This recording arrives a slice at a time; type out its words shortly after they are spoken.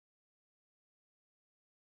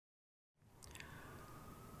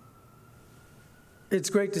It's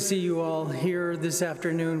great to see you all here this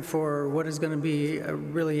afternoon for what is going to be a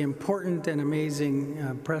really important and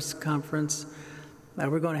amazing press conference.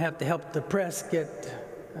 We're going to have to help the press get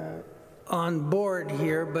on board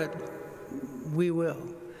here, but we will.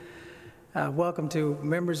 Welcome to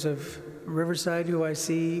members of Riverside who I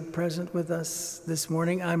see present with us this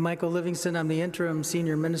morning. I'm Michael Livingston. I'm the interim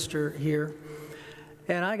senior minister here.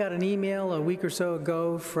 And I got an email a week or so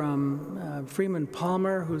ago from Freeman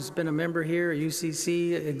Palmer, who's been a member here, a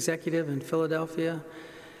UCC executive in Philadelphia,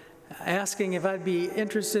 asking if I'd be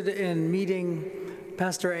interested in meeting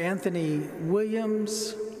Pastor Anthony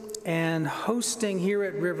Williams and hosting here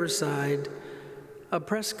at Riverside a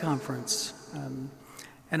press conference.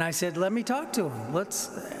 And I said, let me talk to him.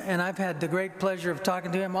 And I've had the great pleasure of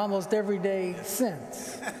talking to him almost every day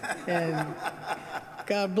since. And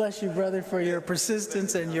God bless you, brother, for your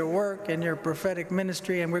persistence and your work and your prophetic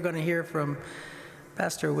ministry. And we're going to hear from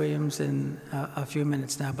Pastor Williams in a few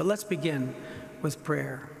minutes now. But let's begin with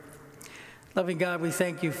prayer. Loving God, we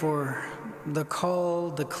thank you for the call,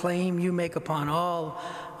 the claim you make upon all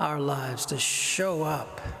our lives to show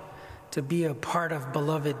up, to be a part of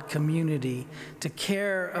beloved community, to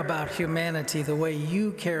care about humanity the way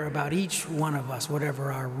you care about each one of us,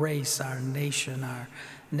 whatever our race, our nation, our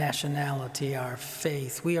nationality, our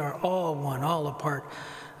faith. We are all one, all a part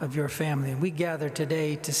of your family. And we gather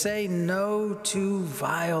today to say no to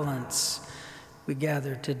violence. We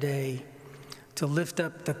gather today to lift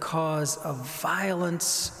up the cause of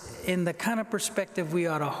violence in the kind of perspective we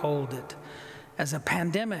ought to hold it, as a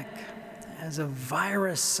pandemic, as a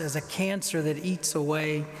virus, as a cancer that eats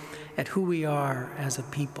away at who we are as a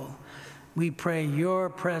people. We pray your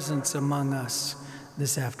presence among us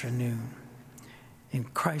this afternoon. In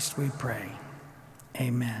Christ we pray.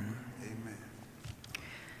 Amen.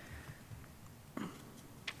 Amen.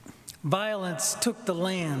 Violence took the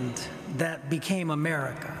land that became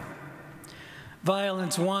America.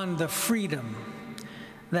 Violence won the freedom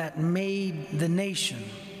that made the nation.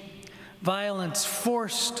 Violence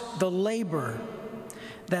forced the labor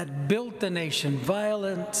that built the nation.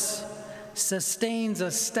 Violence sustains a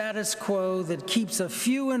status quo that keeps a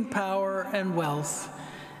few in power and wealth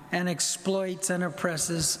and exploits and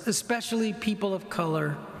oppresses, especially people of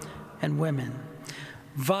color and women.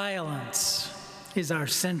 Violence is our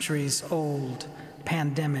centuries-old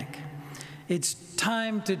pandemic. It's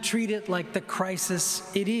time to treat it like the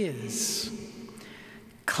crisis it is.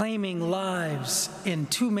 Claiming lives in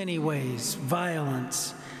too many ways: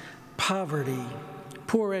 violence, poverty,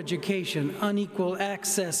 poor education, unequal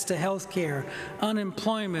access to health care,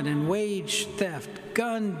 unemployment and wage theft,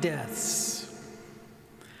 gun deaths.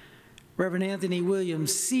 Reverend Anthony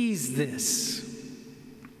Williams sees this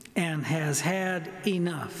and has had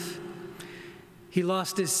enough. He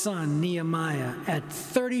lost his son, Nehemiah, at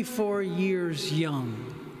 34 years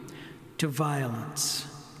young to violence.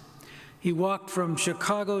 He walked from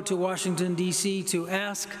Chicago to Washington, D.C. to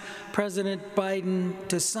ask President Biden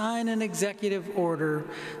to sign an executive order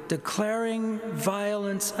declaring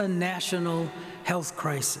violence a national health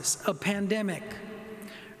crisis, a pandemic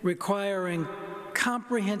requiring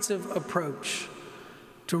comprehensive approach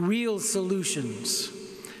to real solutions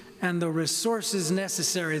and the resources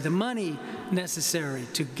necessary, the money necessary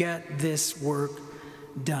to get this work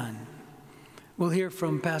done. We'll hear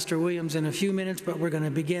from Pastor Williams in a few minutes, but we're going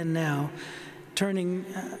to begin now turning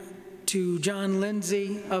to John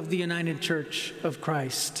Linzey of the United Church of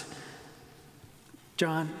Christ.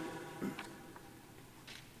 John.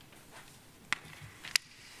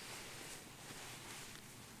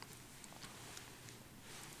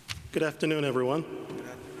 Good afternoon, everyone. Good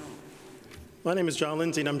afternoon. My name is John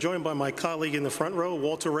Linzey, and I'm joined by my colleague in the front row,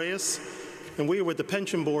 Walter Reyes, and we are with the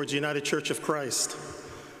Pension Board's United Church of Christ.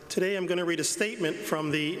 Today, I'm going to read a statement from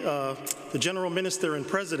the General Minister and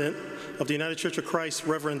President of the United Church of Christ,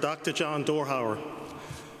 Reverend Dr. John Dorhauer.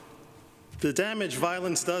 The damage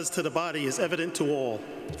violence does to the body is evident to all.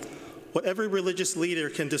 What every religious leader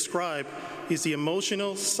can describe is the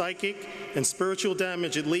emotional, psychic, and spiritual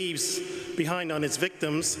damage it leaves behind on its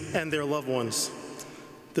victims and their loved ones.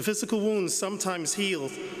 The physical wounds sometimes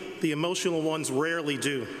heal, the emotional ones rarely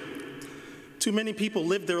do. Too many people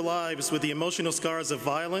live their lives with the emotional scars of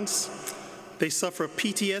violence. They suffer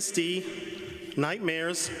PTSD,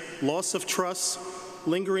 nightmares, loss of trust,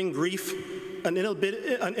 lingering grief, an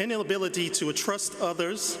inability to trust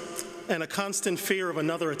others, and a constant fear of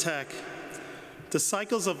another attack. The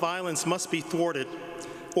cycles of violence must be thwarted,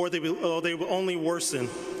 or they will only worsen.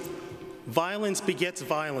 Violence begets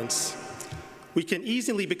violence. We can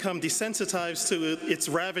easily become desensitized to its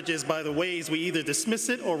ravages by the ways we either dismiss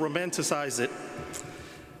it or romanticize it.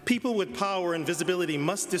 People with power and visibility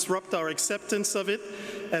must disrupt our acceptance of it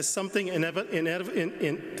as something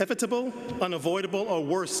inevitable, unavoidable, or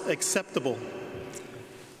worse, acceptable.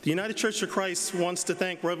 The United Church of Christ wants to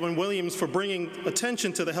thank Reverend Williams for bringing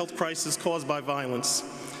attention to the health crisis caused by violence.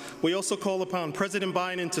 We also call upon President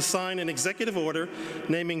Biden to sign an executive order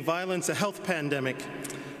naming violence a health pandemic.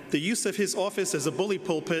 The use of his office as a bully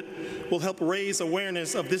pulpit will help raise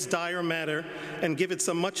awareness of this dire matter and give it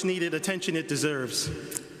some much-needed attention it deserves.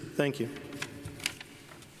 Thank you.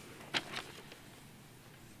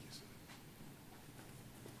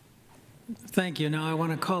 Thank you. Now I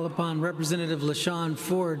want to call upon Representative LaShawn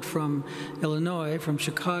Ford from Illinois, from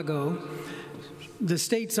Chicago. The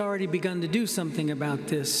state's already begun to do something about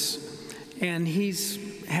this, and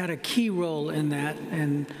he's had a key role in that,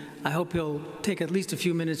 and I hope he'll take at least a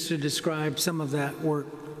few minutes to describe some of that work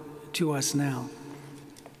to us now.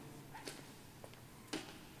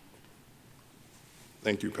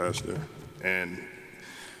 Thank you, Pastor. And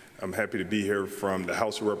I'm happy to be here from the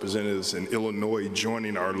House of Representatives in Illinois,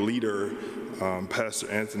 joining our leader, Pastor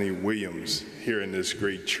Anthony Williams, here in this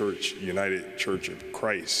great church, United Church of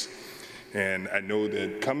Christ. And I know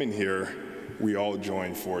that coming here, we all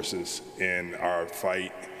join forces in our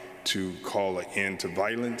fight to call an end to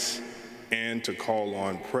violence and to call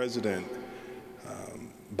on President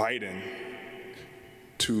Biden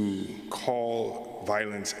to call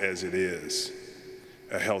violence as it is,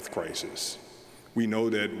 a health crisis. We know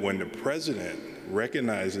that when the president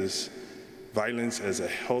recognizes violence as a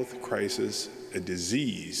health crisis, a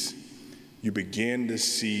disease, you begin to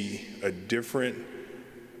see a different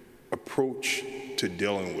approach to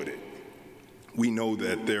dealing with it. We know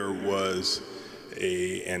that there was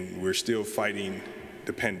and we're still fighting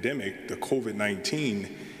the pandemic, the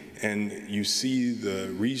COVID-19, and you see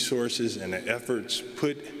the resources and the efforts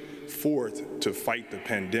put forth to fight the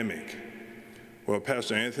pandemic. Well,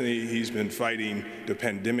 Pastor Anthony, he's been fighting the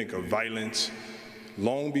pandemic of violence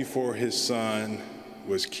long before his son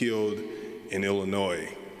was killed in Illinois.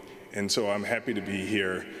 And so I'm happy to be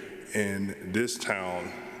here in this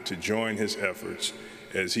town to join his efforts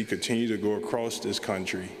as he continues to go across this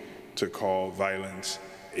country to call violence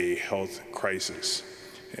a health crisis.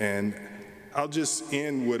 And I'll just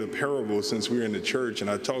end with a parable since we're in the church, and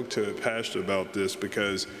I talked to a pastor about this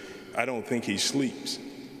because I don't think he sleeps.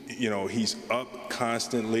 You know, he's up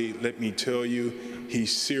constantly. Let me tell you,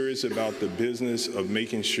 he's serious about the business of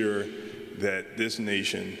making sure that this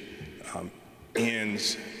nation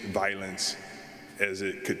ends violence as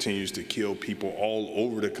it continues to kill people all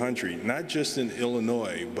over the country, not just in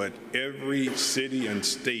Illinois, but every city and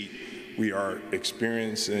state we are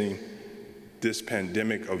experiencing this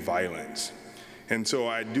pandemic of violence. And so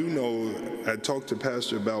I do know, I talked to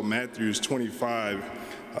Pastor about Matthew 25,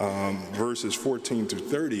 verses 14 to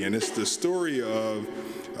 30, and it's the story of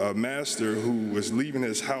a master who was leaving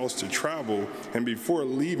his house to travel, and before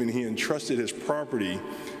leaving, he entrusted his property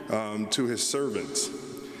to his servants.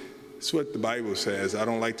 That's what the Bible says. I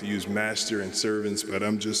don't like to use master and servants, but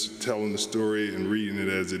I'm just telling the story and reading it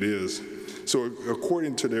as it is. So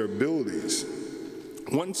according to their abilities,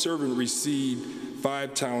 one servant received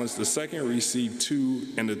 5 talents, the second received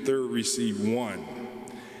 2, and the third received 1.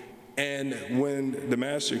 And when the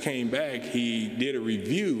master came back, he did a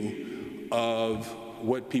review of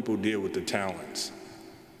what people did with the talents.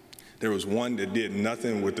 There was one that did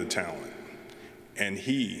nothing with the talent, and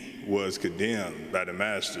he was condemned by the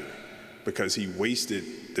master because he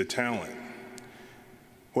wasted the talent.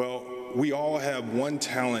 Well, we all have one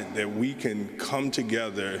talent that we can come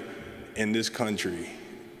together in this country,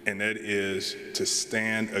 and that is to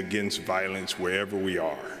stand against violence wherever we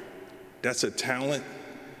are. That's a talent.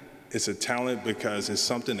 It's a talent because it's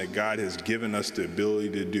something that God has given us the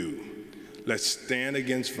ability to do. Let's stand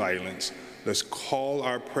against violence. Let's call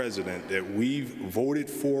our president that we've voted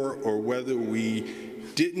for, or whether we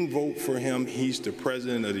didn't vote for him, he's the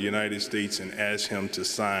president of the United States, and ask him to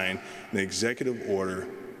sign an executive order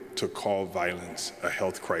to call violence a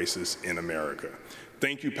health crisis in America.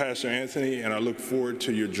 Thank you, Pastor Anthony, and I look forward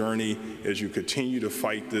to your journey as you continue to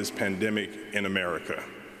fight this pandemic in America.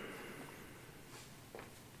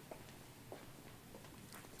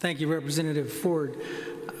 Thank you, Representative Ford.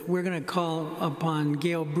 We're going to call upon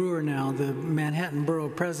Gale Brewer now, the Manhattan Borough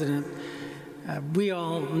President. We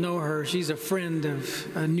all know her. She's a friend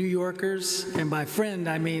of New Yorkers, and by friend,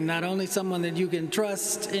 I mean not only someone that you can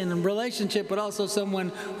trust in a relationship, but also someone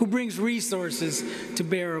who brings resources to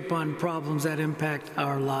bear upon problems that impact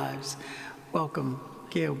our lives. Welcome,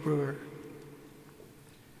 Gale Brewer.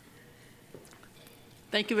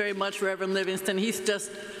 Thank you very much, Reverend Livingston. He's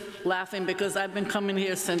just laughing because I've been coming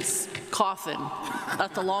here since Coffin.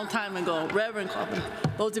 That's a long time ago. Reverend Coffin.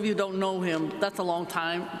 Those of you who don't know him, that's a long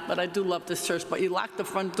time, but I do love this church. But you locked the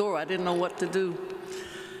front door. I didn't know what to do.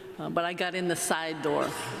 But I got in the side door.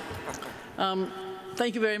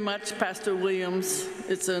 Thank you very much, Pastor Williams.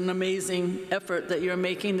 It's an amazing effort that you're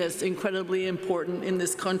making that's incredibly important in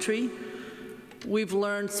this country. We've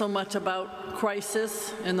learned so much about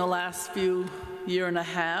crisis in the last year and a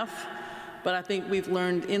half, but I think we've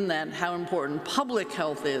learned in that how important public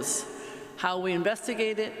health is, how we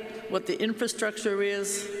investigate it, what the infrastructure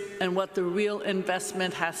is, and what the real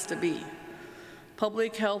investment has to be.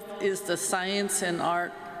 Public health is the science and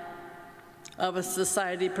art of a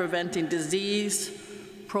society preventing disease,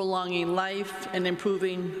 prolonging life, and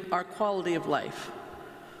improving our quality of life.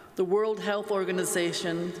 The World Health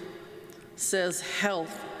Organization says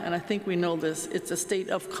health, and I think we know this, it's a state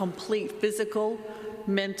of complete physical,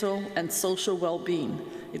 mental, and social well-being.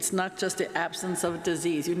 It's not just the absence of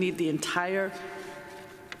disease. You need the entire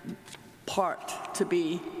part to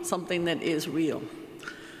be something that is real.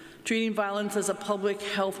 Treating violence as a public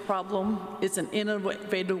health problem is an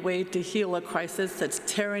innovative way to heal a crisis that's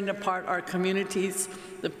tearing apart our communities,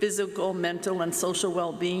 the physical, mental, and social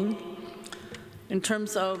well-being. In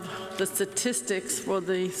terms of the statistics for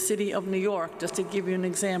the city of New York, just to give you an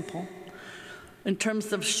example, in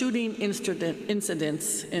terms of shooting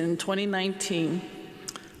incidents in 2019,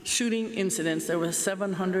 shooting incidents, there were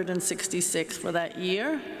 766 for that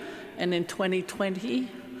year, and in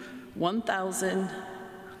 2020,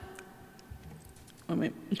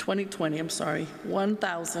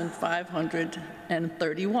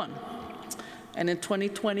 1,531. And in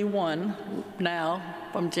 2021, now,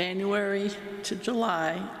 from January to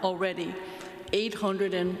July, already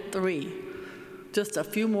 803, just a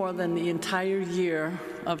few more than the entire year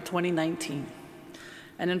of 2019.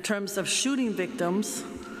 And in terms of shooting victims,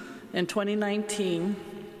 in 2019,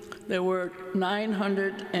 there were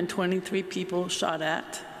 923 people shot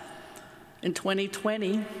at. In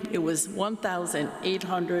 2020, it was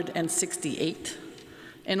 1,868.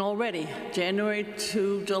 And already, January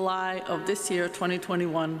to July of this year,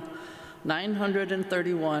 2021,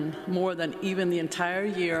 931, more than even the entire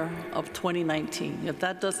year of 2019. If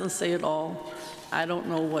that doesn't say it all, I don't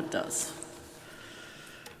know what does.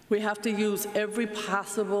 We have to use every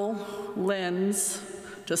possible lens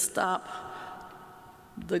to stop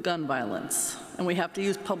the gun violence, and we have to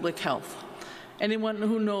use public health. Anyone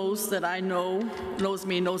who knows that I knows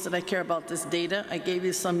me, knows that I care about this data. I gave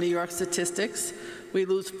you some New York statistics. We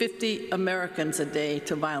lose 50 Americans a day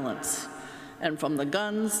to violence. And from the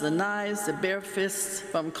guns, the knives, the bare fists,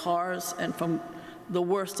 from cars, and from the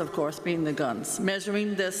worst, of course, being the guns.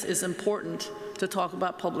 Measuring this is important to talk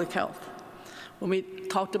about public health. When we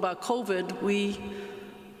talked about COVID, we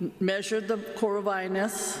measured the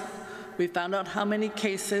coronavirus. We found out how many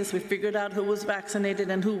cases. We figured out who was vaccinated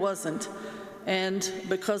and who wasn't. And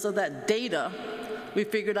because of that data, we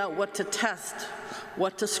figured out what to test,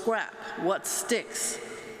 what to scrap, what sticks.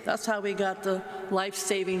 That's how we got the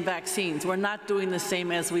life-saving vaccines. We're not doing the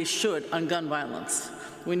same as we should on gun violence.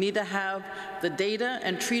 We need to have the data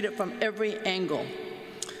and treat it from every angle.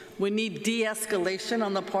 We need de-escalation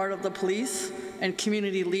on the part of the police and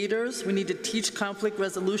community leaders. We need to teach conflict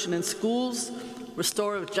resolution in schools,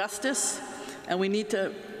 restorative justice, and we need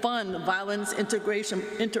to fund violence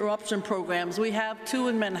interruption programs. We have 2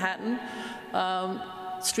 in Manhattan,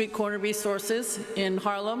 street corner resources in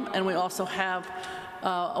Harlem, and we also have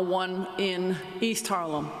one in East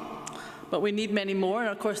Harlem. But we need many more, and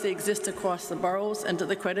of course they exist across the boroughs, and to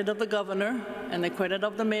the credit of the governor and the credit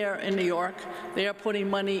of the mayor in New York, they are putting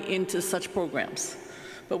money into such programs.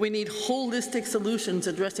 But we need holistic solutions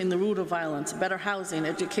addressing the root of violence, better housing,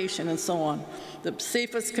 education, and so on. The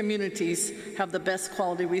safest communities have the best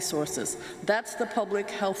quality resources. That's the public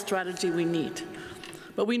health strategy we need.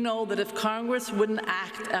 But we know that if Congress wouldn't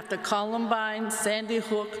act after Columbine, Sandy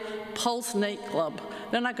Hook, Pulse nightclub,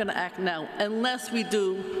 they're not going to act now unless we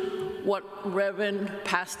do what Reverend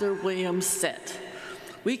Pastor Williams said.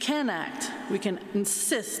 We can act. We can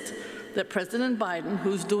insist that President Biden,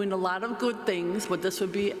 who's doing a lot of good things, but this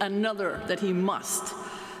would be another that he must,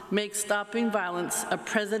 make stopping violence a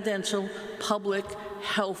presidential public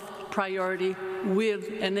health priority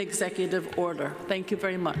with an executive order. Thank you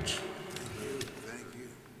very much.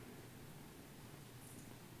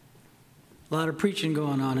 A lot of preaching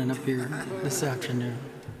going on up here this afternoon.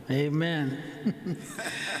 Amen.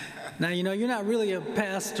 Now, you know, you're not really a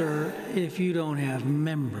pastor if you don't have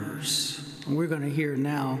members. We're going to hear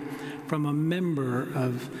now from a member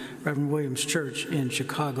of Reverend Williams Church in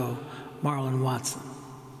Chicago, Marlon Watson.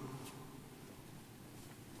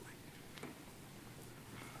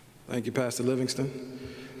 Thank you, Pastor Livingston.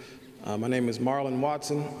 My name is Marlon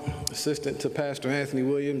Watson, assistant to Pastor Anthony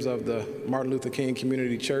Williams of the Martin Luther King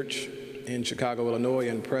Community Church in Chicago, Illinois,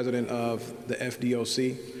 and president of the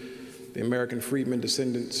FDOC, the American Freedmen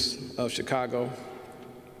Descendants of Chicago.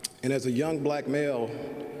 And as a young black male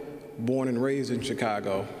born and raised in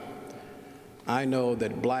Chicago, I know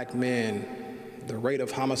that black men, the rate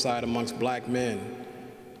of homicide amongst black men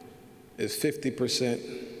is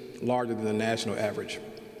 50% larger than the national average.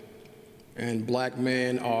 And black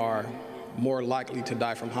men are more likely to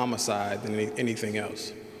die from homicide than anything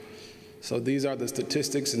else. So these are the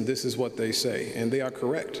statistics, and this is what they say, and they are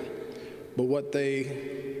correct. But what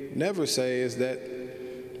they never say is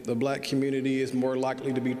that the black community is more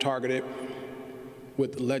likely to be targeted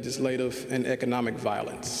with legislative and economic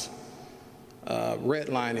violence.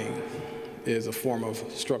 Redlining is a form of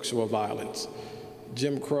structural violence.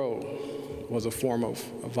 Jim Crow was a form of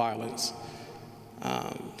violence.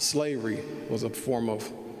 Slavery was a form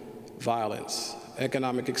of violence.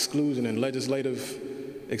 Economic exclusion and legislative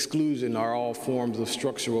exclusion are all forms of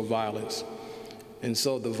structural violence. And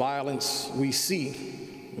so the violence we see,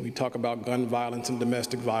 when we talk about gun violence and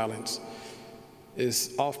domestic violence,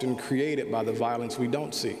 is often created by the violence we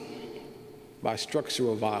don't see, by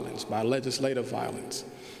structural violence, by legislative violence.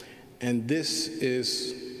 And this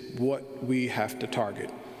is what we have to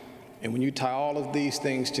target. And when you tie all of these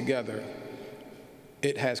things together,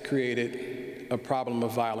 it has created a problem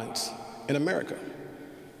of violence in America.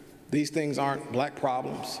 These things aren't black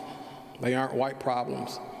problems, they aren't white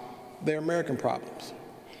problems, they're American problems.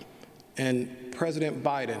 And President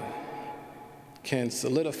Biden can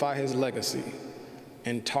solidify his legacy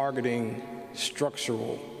in targeting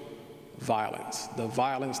structural violence, the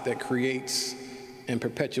violence that creates and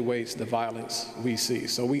perpetuates the violence we see.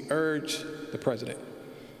 So we urge the president,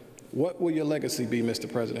 what will your legacy be,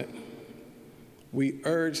 Mr. President? We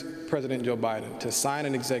urge President Joe Biden to sign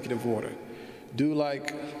an executive order, do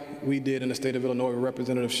like we did in the state of Illinois with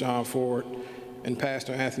Representative Sean Ford and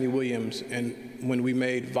Pastor Anthony Williams, and when we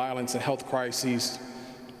made violence and health crises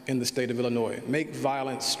in the state of Illinois. Make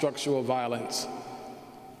violence, structural violence,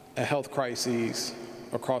 a health crisis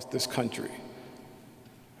across this country.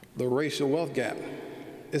 The racial wealth gap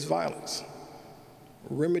is violence.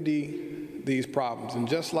 Remedy these problems. And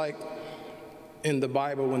just like in the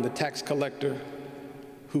Bible, when the tax collector,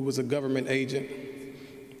 who was a government agent,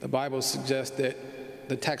 the Bible suggests that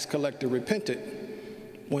the tax collector repented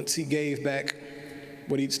once he gave back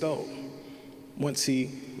what he'd stole, once he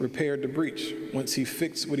repaired the breach, once he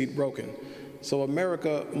fixed what he'd broken. So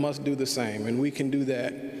America must do the same, and we can do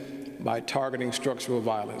that by targeting structural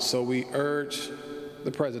violence. So we urge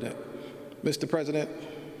the president, Mr. President,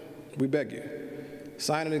 we beg you,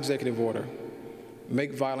 sign an executive order,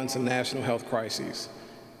 make violence a national health crisis,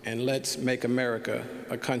 and let's make America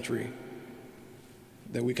a country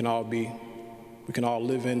that we can all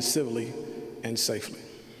live in civilly and safely.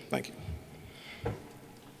 Thank you.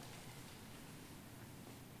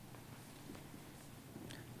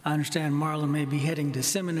 I understand Marlon may be heading to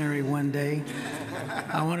seminary one day.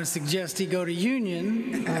 I want to suggest he go to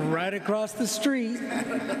Union, right across the street,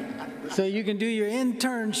 so you can do your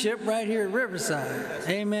internship right here at Riverside.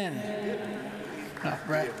 Amen. All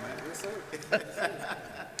right.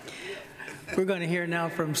 We're going to hear now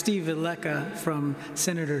from Steve Vileka from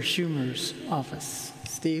Senator Schumer's office.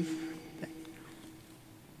 Steve.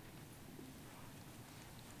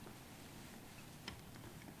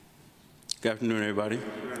 Good afternoon, everybody.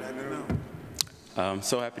 I'm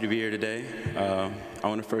so happy to be here today. I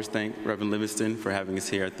want to first thank Reverend Livingston for having us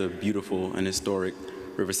here at the beautiful and historic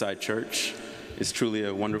Riverside Church. It's truly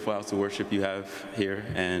a wonderful house of worship you have here,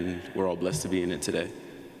 and we're all blessed to be in it today.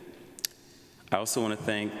 I also want to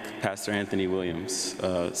thank Pastor Anthony Williams,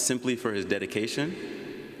 simply for his dedication,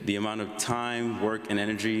 the amount of time, work, and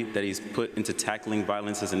energy that he's put into tackling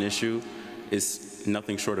violence as an issue is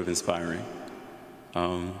nothing short of inspiring.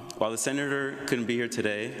 While the senator couldn't be here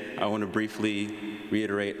today, I want to briefly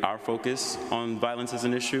reiterate our focus on violence as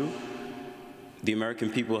an issue. The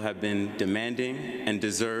American people have been demanding and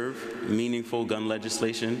deserve meaningful gun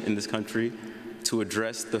legislation in this country to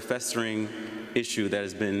address the festering issue that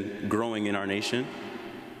has been growing in our nation.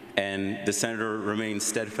 And the senator remains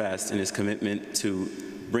steadfast in his commitment to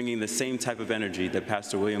bringing the same type of energy that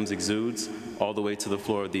Pastor Williams exudes all the way to the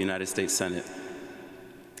floor of the United States Senate.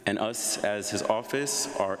 And us, as his office,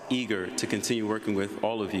 are eager to continue working with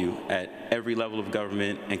all of you at every level of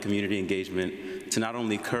government and community engagement to not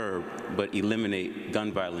only curb, but eliminate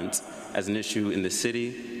gun violence as an issue in the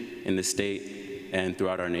city, in the state, and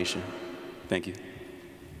throughout our nation. Thank you.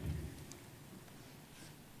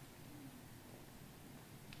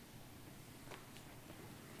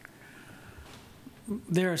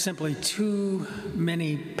 There are simply too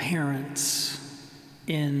many parents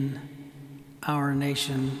in our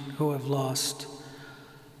nation who have lost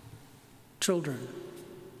children.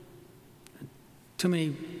 Too many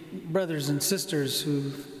brothers and sisters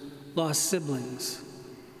who've lost siblings.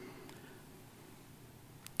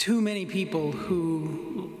 Too many people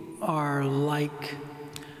who are like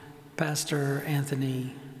Pastor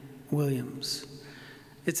Anthony Williams.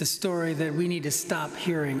 It's a story that we need to stop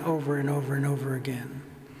hearing over and over and over again.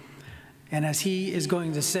 And as he is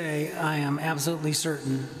going to say, I am absolutely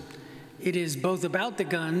certain, it is both about the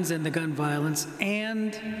guns and the gun violence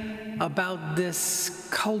and about this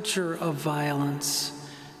culture of violence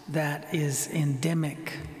that is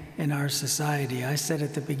endemic in our society. I said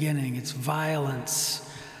at the beginning, it's violence,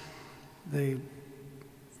 the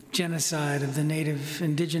genocide of the native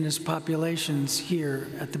indigenous populations here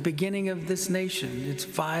at the beginning of this nation. It's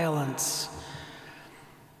violence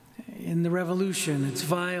in the revolution. It's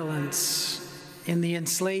violence in the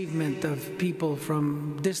enslavement of people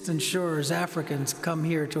from distant shores. Africans come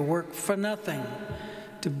here to work for nothing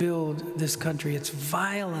to build this country. It's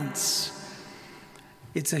violence.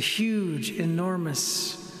 It's a huge,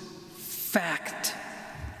 enormous fact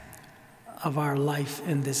of our life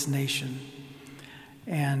in this nation.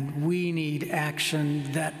 And we need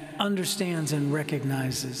action that understands and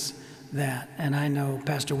recognizes that. And I know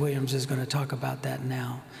Pastor Williams is going to talk about that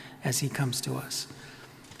now as he comes to us.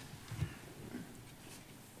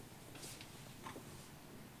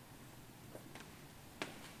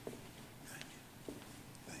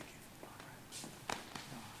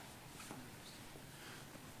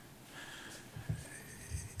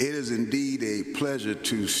 It is indeed a pleasure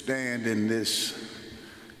to stand in this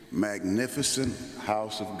magnificent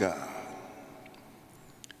house of God.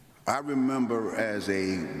 I remember as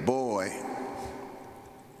a boy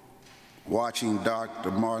watching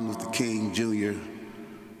Dr. Martin Luther King Jr.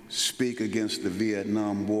 speak against the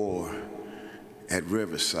Vietnam War at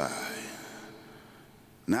Riverside.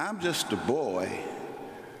 Now, I'm just a boy,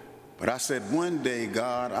 but I said, one day,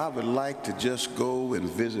 God, I would like to just go and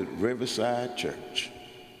visit Riverside Church.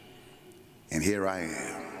 And here I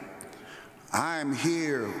am. I'm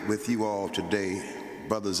here with you all today,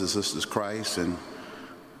 brothers and sisters Christ, and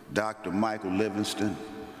Dr. Michael Livingston.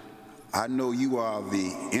 I know you are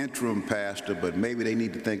the interim pastor, but maybe they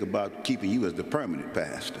need to think about keeping you as the permanent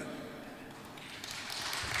pastor.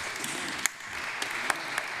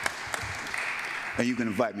 And you can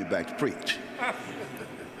invite me back to preach.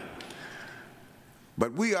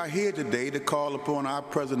 But we are here today to call upon our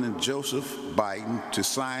President Joseph Biden to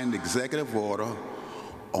sign the executive order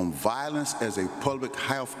on violence as a public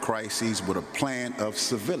health crisis with a plan of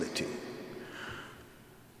civility.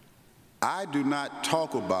 I do not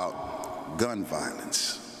talk about gun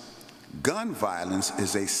violence. Gun violence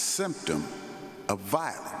is a symptom of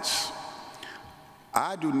violence.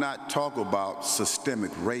 I do not talk about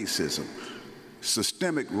systemic racism.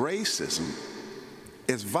 Systemic racism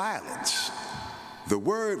is violence. The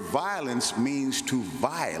word violence means to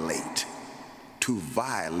violate, to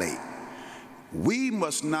violate. We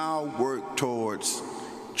must now work towards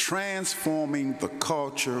transforming the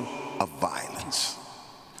culture of violence.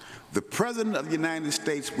 The President of the United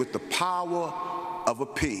States, with the power of a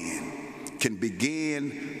pen, can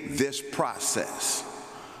begin this process.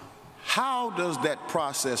 How does that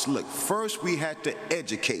process look? First, we had to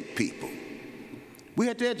educate people. We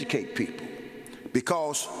had to educate people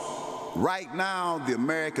because right now the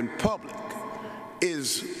American public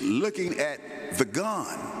is looking at the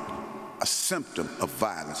gun, a symptom of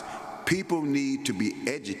violence. People need to be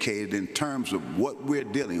educated in terms of what we're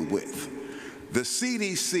dealing with. The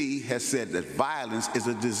CDC has said that violence is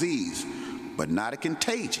a disease, but not a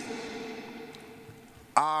contagion.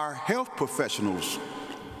 Our health professionals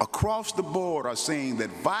across the board are saying that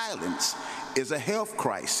violence is a health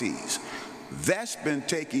crisis. That's been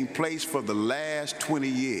taking place for the last 20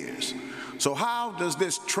 years. So how does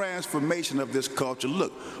this transformation of this culture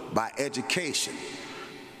look? By education,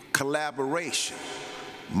 collaboration.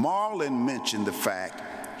 Marlon mentioned the fact,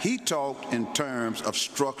 he talked in terms of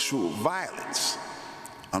structural violence.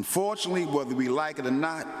 Unfortunately, whether we like it or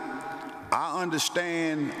not, I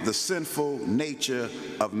understand the sinful nature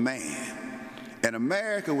of man. And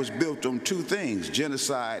America was built on two things,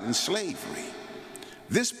 genocide and slavery.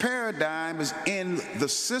 This paradigm is in the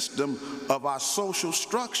system of our social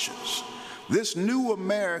structures. This new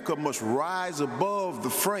America must rise above the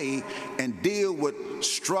fray and deal with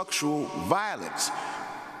structural violence,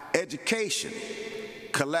 education,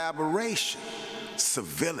 collaboration,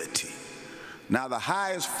 civility. Now, the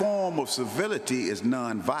highest form of civility is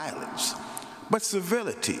nonviolence, but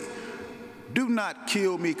civility. Do not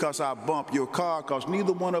kill me because I bump your car, because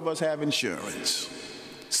neither one of us have insurance.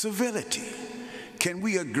 Civility. Can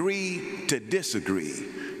we agree to disagree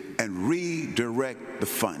and redirect the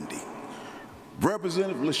funding?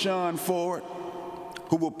 Representative LaShawn Ford,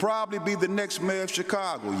 who will probably be the next mayor of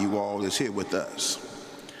Chicago, you all, is here with us.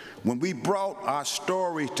 When we brought our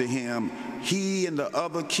story to him, he and the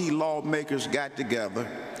other key lawmakers got together,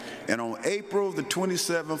 and on April the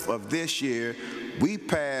 27th of this year, we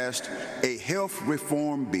passed a health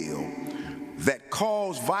reform bill that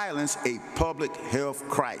calls violence a public health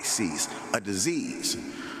crisis, a disease.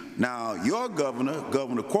 Now, your governor,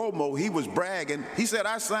 Governor Cuomo, he was bragging. He said,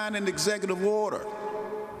 I signed an executive order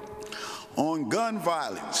on gun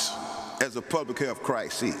violence as a public health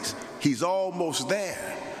crisis. He's almost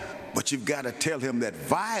there, but you've got to tell him that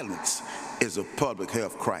violence is a public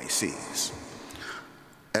health crisis.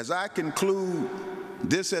 As I conclude,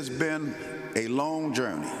 this has been a long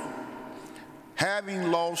journey.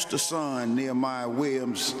 Having lost a son, Nehemiah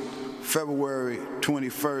Williams, February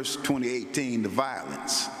 21st, 2018, to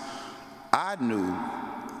violence, I knew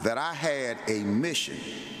that I had a mission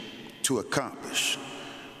to accomplish.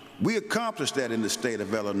 We accomplished that in the state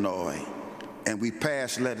of Illinois, and we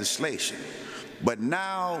passed legislation. But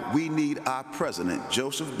now we need our president,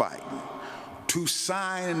 Joseph Biden, to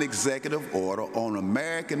sign an executive order on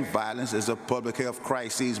American violence as a public health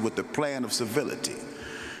crisis with the plan of civility.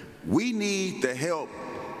 We need the help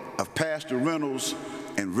of Pastor Reynolds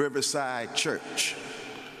and Riverside Church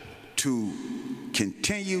to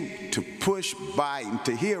continue to push Biden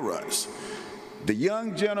to hear us. The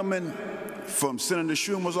young gentleman from Senator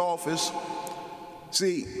Schumer's office,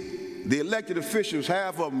 see, the elected officials,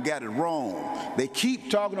 half of them got it wrong. They keep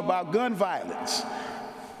talking about gun violence.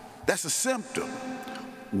 That's a symptom.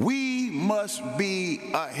 We must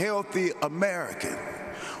be a healthy American.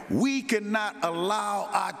 We cannot allow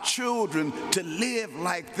our children to live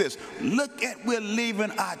like this. Look at we're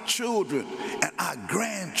leaving our children and our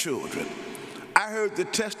grandchildren. I heard the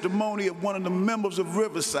testimony of one of the members of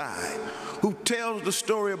Riverside who tells the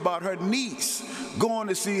story about her niece going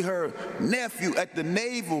to see her nephew at the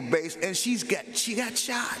naval base, and she got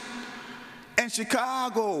shot. In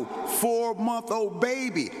Chicago, 4-month-old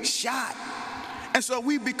baby shot. And so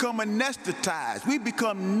we become anesthetized. We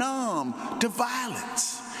become numb to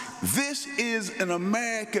violence. This is an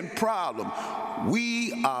American problem.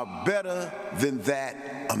 We are better than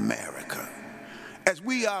that, America. As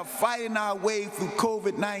we are fighting our way through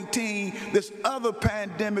COVID-19, this other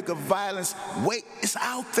pandemic of violence, wait, it's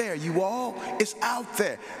out there, you all. It's out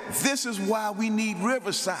there. This is why we need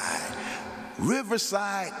Riverside.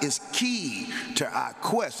 Riverside is key to our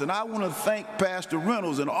quest. And I want to thank Pastor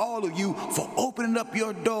Reynolds and all of you for opening up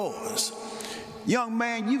your doors. Young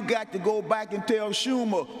man, you've got to go back and tell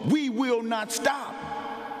Schumer, we will not stop.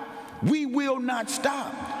 We will not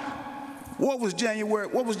stop. What was January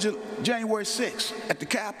 6th at the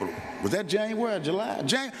Capitol? Was that January or July?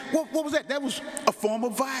 What was that? That was a form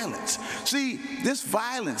of violence. See, this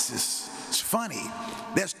violence is funny.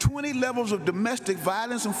 There's 20 levels of domestic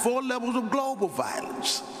violence and 4 levels of global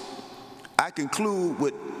violence. I conclude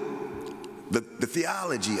with the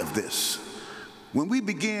theology of this. When we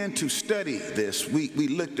began to study this, we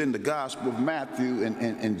looked in the Gospel of Matthew,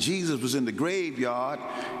 and Jesus was in the graveyard,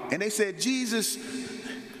 and they said, Jesus,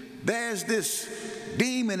 there's this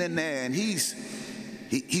demon in there, and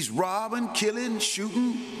he's robbing, killing,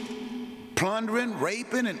 shooting, plundering,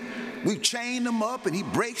 raping, and we've chained him up, and he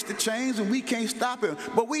breaks the chains, and we can't stop him.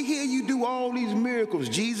 But we hear you do all these miracles.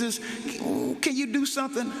 Jesus, can you do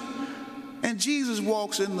something? And Jesus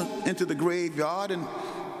walks into the graveyard, and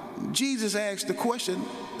Jesus asked the question.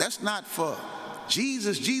 That's not for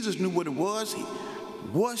Jesus. Jesus knew what it was.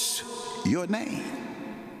 What's your name?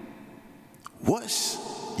 What's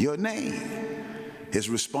your name? His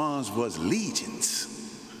response was legions.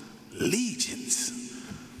 Legions.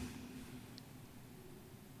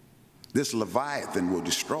 This Leviathan will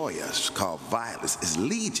destroy us, called violence. It's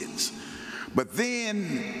legions. But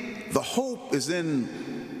then the hope is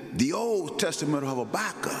in the Old Testament of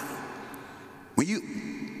Habakkuk.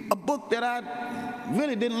 A book that I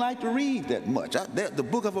really didn't like to read that much. The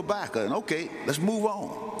book of Habakkuk. And okay, let's move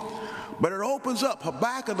on. But it opens up.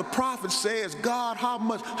 Habakkuk the prophet says, God,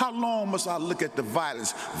 how long must I look at the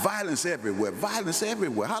violence? Violence everywhere. Violence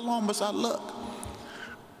everywhere. How long must I look?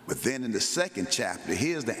 But then in the second chapter,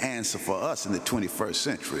 here's the answer for us in the 21st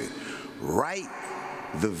century. Write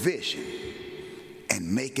the vision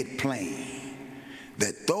and make it plain,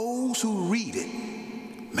 that those who read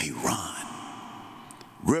it may run.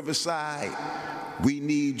 Riverside, we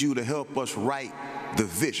need you to help us write the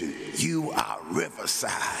vision. You are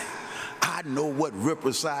Riverside. Our I know what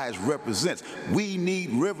Riverside represents. We need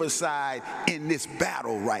Riverside in this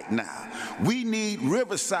battle right now. We need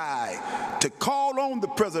Riverside to call on the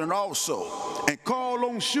president also, and call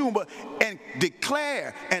on Schumer and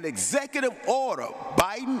declare an executive order.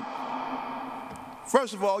 Biden,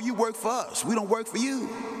 first of all, you work for us. We don't work for you.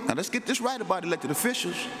 Now let's get this right about elected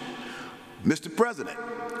officials. Mr. President,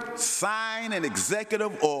 sign an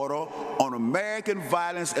executive order on American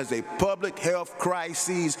violence as a public health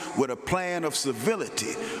crisis with a plan of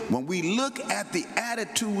civility. When we look at the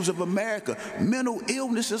attitudes of America, mental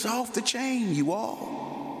illness is off the chain, you all.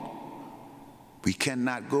 We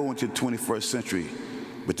cannot go into the 21st century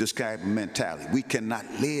with this kind of mentality. We cannot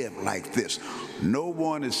live like this. No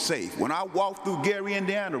one is safe. When I walked through Gary,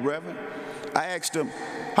 Indiana, Reverend, I asked them,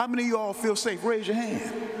 how many of y'all feel safe? Raise your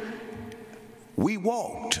hand. We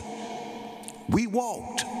walked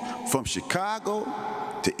from Chicago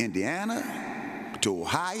to Indiana, to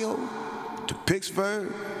Ohio, to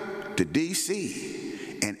Pittsburgh, to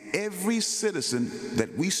D.C. And every citizen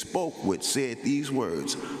that we spoke with said these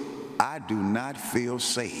words: I do not feel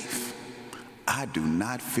safe. I do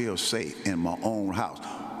not feel safe in my own house.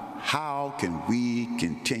 How can we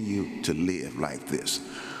continue to live like this?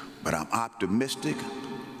 But I'm optimistic,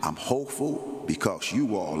 I'm hopeful, because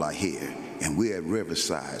you all are here and we're at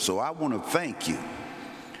Riverside. So I want to thank you.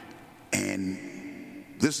 And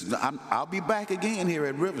I'll be back again here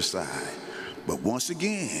at Riverside. But once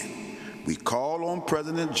again, we call on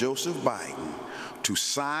President Joseph Biden to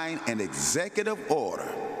sign an executive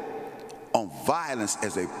order on violence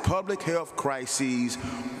as a public health crisis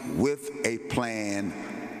with a plan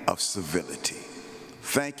of civility.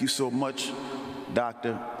 Thank you so much,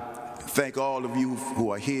 Doctor. Thank all of you who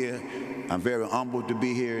are here. I'm very humbled to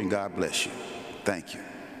be here, and God bless you. Thank you.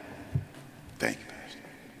 Thank you.